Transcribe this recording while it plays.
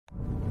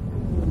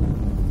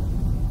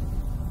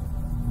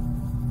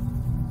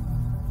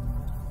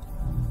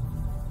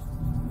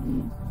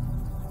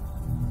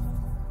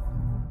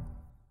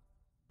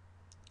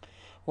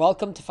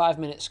Welcome to 5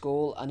 Minute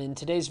School, and in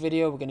today's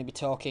video we're going to be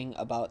talking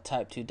about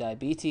type 2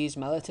 diabetes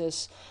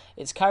mellitus.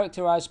 It's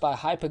characterized by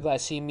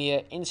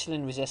hyperglycemia,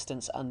 insulin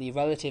resistance, and the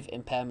relative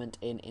impairment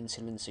in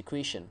insulin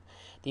secretion.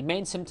 The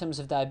main symptoms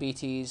of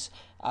diabetes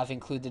I've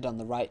included on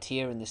the right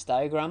here in this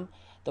diagram.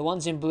 The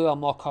ones in blue are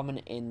more common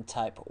in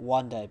type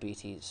 1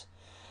 diabetes.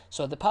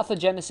 So the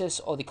pathogenesis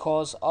or the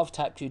cause of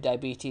type 2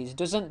 diabetes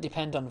doesn't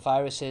depend on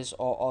viruses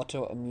or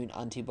autoimmune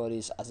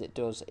antibodies as it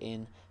does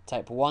in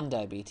type 1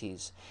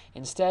 diabetes.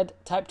 Instead,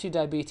 type 2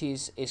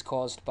 diabetes is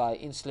caused by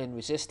insulin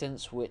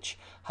resistance, which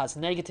has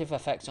negative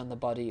effects on the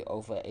body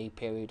over a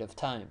period of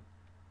time.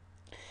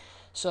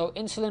 So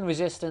insulin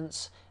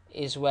resistance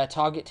is where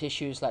target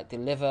tissues like the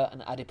liver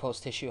and adipose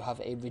tissue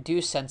have a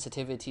reduced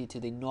sensitivity to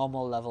the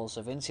normal levels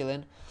of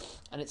insulin,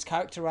 and it's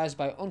characterized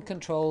by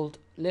uncontrolled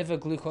liver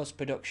glucose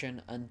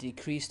production and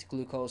decreased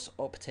glucose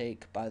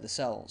uptake by the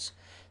cells.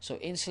 So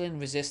insulin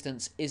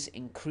resistance is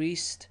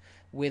increased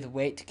with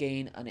weight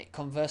gain, and it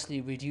conversely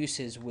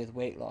reduces with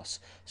weight loss.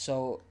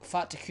 So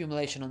fat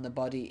accumulation on the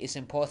body is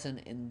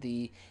important in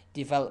the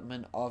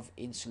development of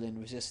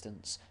insulin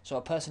resistance. So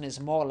a person is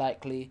more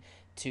likely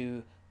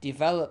to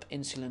develop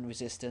insulin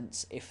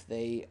resistance if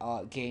they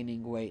are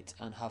gaining weight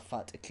and have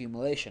fat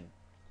accumulation.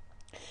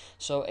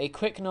 So a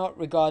quick note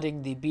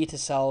regarding the beta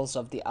cells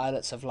of the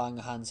islets of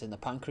Langerhans in the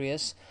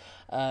pancreas.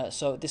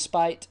 So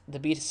despite the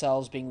beta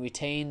cells being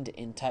retained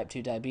in type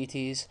 2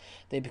 diabetes,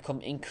 they become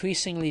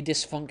increasingly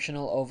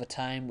dysfunctional over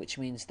time, which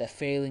means they're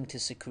failing to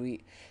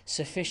secrete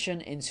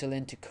sufficient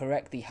insulin to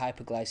correct the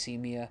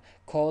hyperglycemia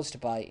caused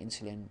by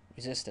insulin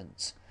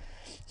resistance.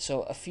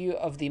 So a few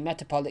of the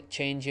metabolic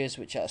changes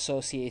which are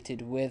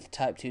associated with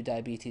type 2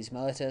 diabetes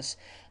mellitus.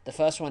 The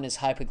first one is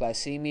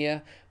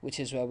hyperglycemia, which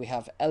is where we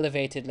have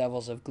elevated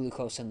levels of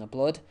glucose in the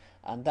blood,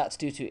 and that's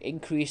due to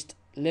increased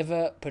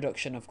liver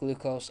production of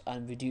glucose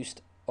and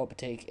reduced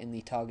uptake in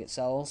the target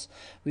cells.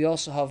 We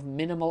also have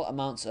minimal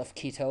amounts of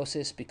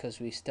ketosis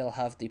because we still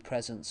have the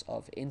presence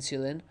of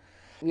insulin.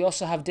 We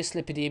also have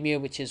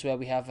dyslipidemia, which is where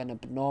we have an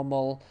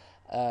abnormal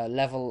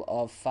level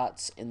of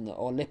fats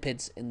or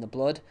lipids in the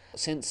blood.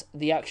 Since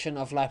the action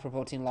of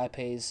lipoprotein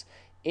lipase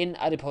in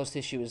adipose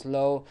tissue is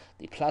low,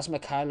 the plasma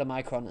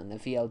chylomicron and the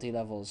VLD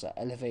levels are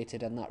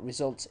elevated, and that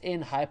results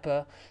in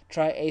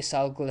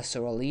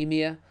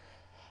hypertriacylglycerolemia.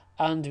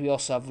 And we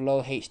also have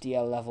low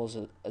HDL levels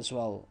as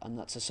well, and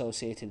that's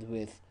associated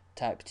with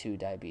type 2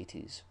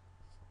 diabetes.